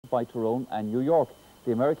by Tyrone and New York.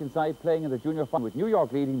 The American side playing in the junior final with New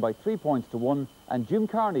York leading by 3 points to 1, and Jim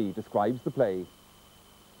Carney describes the play.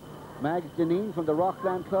 Mag Deneen from the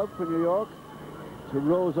Rockland Club for New York to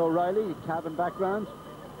Rose O'Reilly, Cavan background.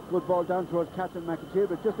 Good ball down towards Catherine McAteer,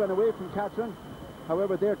 but just ran away from Catherine.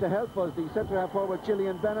 However, there to help was the centre-half forward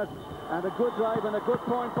Gillian Bennett, and a good drive and a good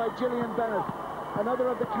point by Gillian Bennett, another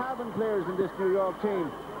of the Cavan players in this New York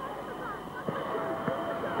team.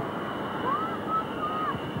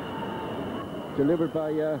 Delivered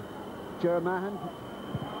by Ger Mahan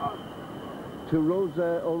to Rose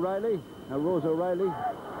O'Reilly. Now Rose O'Reilly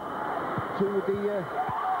to the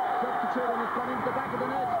substitute, and it's gone into the back of the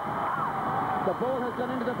net. The ball has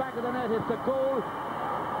gone into the back of the net. It's a goal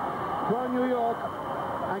for New York,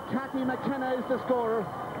 and Cathy McKenna is the scorer.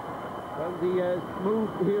 Well, the move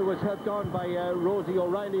here was helped on by Rosie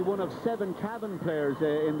O'Reilly, one of 7 Cavan players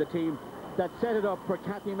in the team, that set it up for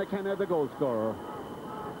Cathy McKenna, the goal scorer.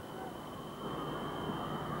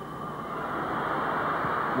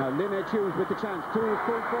 Now Lynette Hughes with the chance to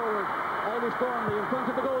full forward. Irish Gormley in front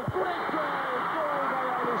of the goal. Great drive! Goal by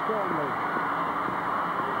Irish Gormley.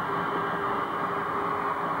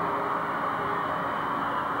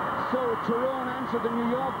 So Tyrone answered the New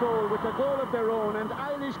York goal with a goal of their own, and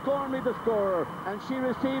Irish Gormley the scorer, and she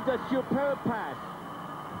received a superb pass.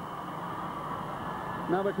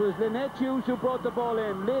 Now it was Lynette Hughes who brought the ball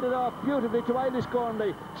in, laid it off beautifully to Irish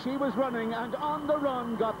Gormley. She was running, and on the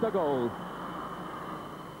run got the goal.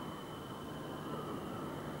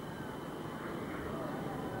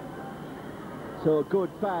 So a good,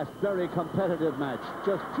 fast, very competitive match.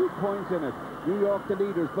 Just 2 points in it. New York the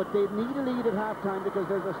leaders, but they need a lead at half-time because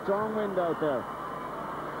there's a strong wind out there.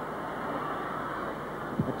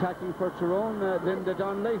 Attacking for Tyrone, Linda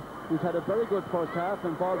Donnelly, who's had a very good first half,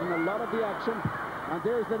 involved in a lot of the action. And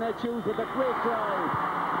there's Lynette Hughes with a great drive.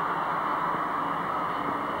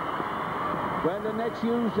 Well, Lynette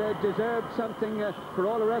Hughes deserved something for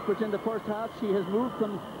all her efforts in the first half. She has moved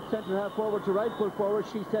from centre-half forward to right full forward.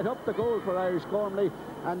 She set up the goal for Irish Gormley,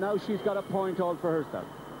 and now she's got a point all for herself.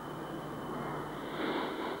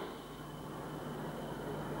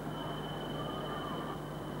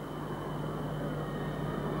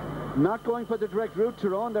 Not going for the direct route,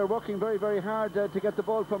 Tyrone. They're working very, very hard to get the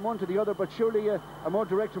ball from one to the other, but surely a more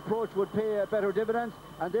direct approach would pay better dividends.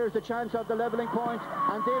 And there's the chance of the levelling point,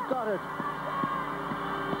 and they've got it.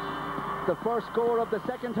 The first score of the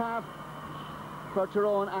second half for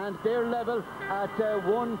Tyrone, and they're level at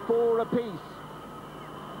 1-4 apiece.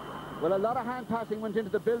 Well, a lot of hand passing went into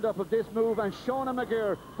the build-up of this move, and Shona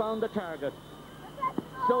McGear found the target.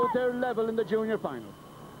 So they're level in the junior final.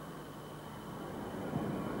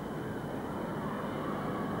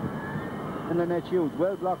 And Lynette Hughes,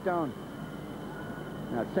 well blocked down.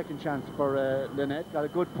 Now, second chance for Lynette. Got a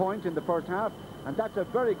good point in the first half, and that's a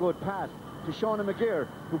very good pass to Shona McGear,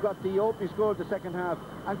 who got the opening score of the second half.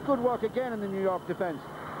 And good work again in the New York defence.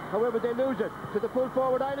 However, they lose it to the full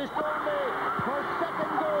forward Irish Gormley, her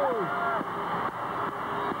second goal.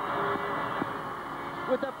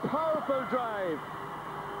 With a powerful drive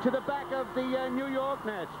to the back of the New York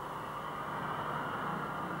net.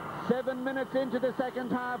 7 minutes into the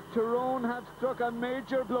second half, Tyrone have struck a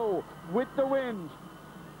major blow with the wind.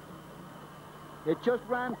 It just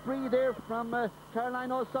ran free there from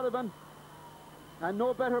Caroline O'Sullivan, and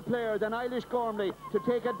no better player than Eilish Gormley to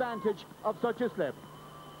take advantage of such a slip.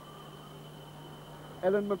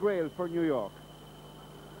 Ellen McGrail for New York,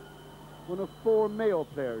 one of 4 Mayo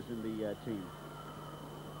players in the team.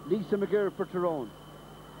 Lisa McGear for Tyrone,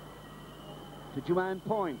 to Joanne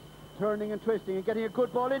Point, turning and twisting and getting a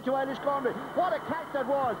good ball into Eilish Gormley. What a catch that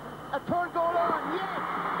was! A third goal on, yes!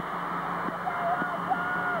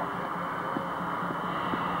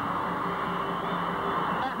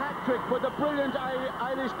 A hat-trick for the brilliant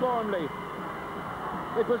Eilish Gormley.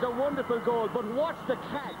 It was a wonderful goal, but watch the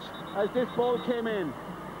catch as this ball came in.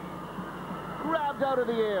 Grabbed out of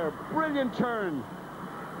the air, brilliant turn.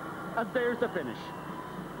 And there's the finish.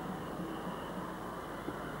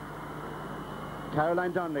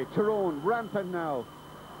 Caroline Donnelly, Tyrone rampant now,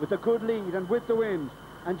 with a good lead and with the wind.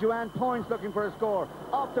 And Joanne Poins looking for a score,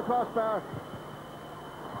 off the crossbar.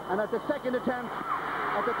 And at the second attempt,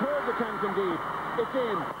 at the third attempt indeed, it's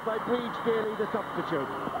in by Breach Daly, the substitute.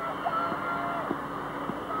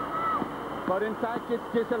 But in fact, it's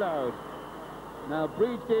disallowed. Now,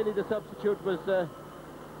 Breach Daly, the substitute, was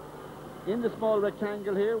in the small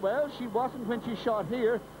rectangle here. Well, she wasn't when she shot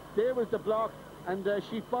here. There was the block, and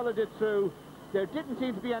she followed it through. There didn't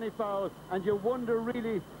seem to be any foul, and you wonder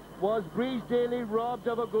really, was Breeze Daly robbed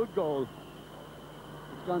of a good goal?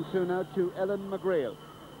 It's gone through now to Ellen McGrail.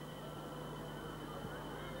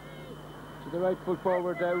 To The right foot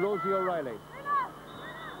forward, Rosie O'Reilly.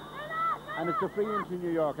 And it's a free into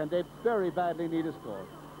New York, and they very badly need a score.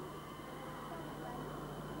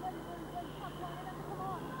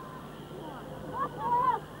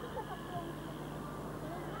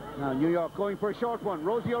 Now New York going for a short one.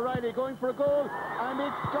 Rosie O'Reilly going for a goal, and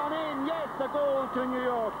it's gone in. Yes, a goal to New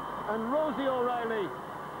York, and Rosie O'Reilly,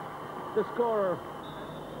 the scorer.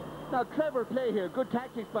 Now, clever play here, good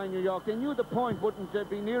tactics by New York. They knew the point wouldn't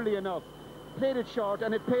be nearly enough. Played it short,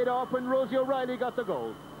 and it paid off when Rosie O'Reilly got the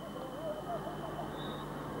goal.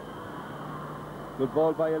 Good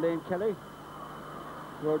ball by Elaine Kelly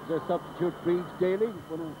towards the substitute Breeds Daly.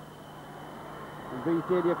 And Breeds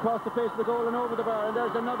Daly across the face of the goal and over the bar, and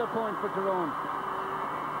there's another point for Tyrone.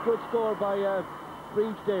 Good score by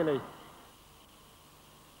Breeds Daly.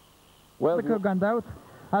 Well, gone out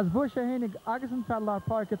as Bush Hennig Augustin Fadlar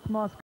Park at Moss.